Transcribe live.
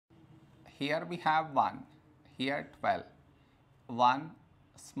here we have 1, here 12, 1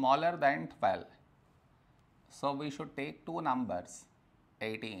 smaller than 12. So we should take two numbers,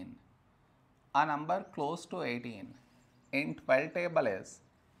 18. A number close to 18 in 12 table is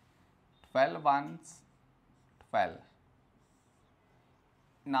 12 ones 12.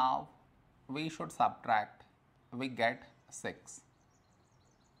 Now we should subtract, we get 6.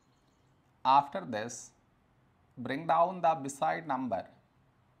 After this, bring down the beside number,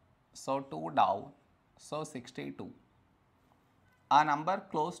 so 2 down, so 62. A number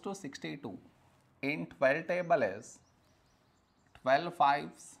close to 62 in 12 table is 12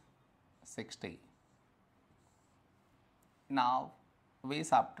 fives 60. Now we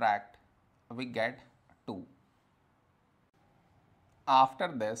subtract, we get 2. After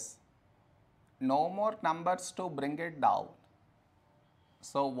this, no more numbers to bring it down.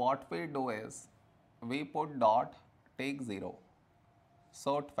 So what we do is, we put dot, take 0.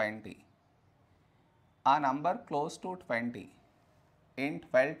 So 20. A number close to 20 in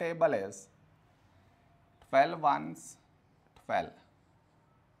 12 table is 12 ones 12.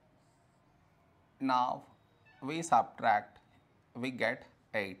 Now we subtract, we get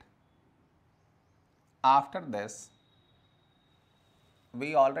 8. After this,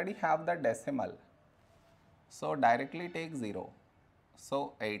 we already have the decimal, so directly take 0,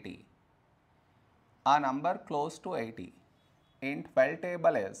 so 80. A number close to 80 in 12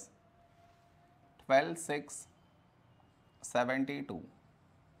 table is 12 6 72.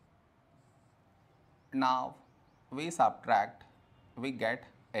 Now we subtract, we get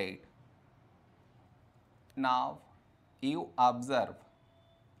 8. Now you observe,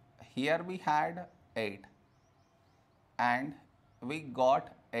 here we had 8 and we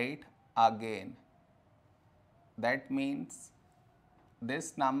got 8 again. That means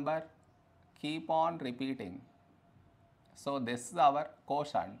this number keep on repeating. So this is our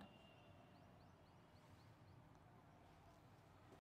quotient.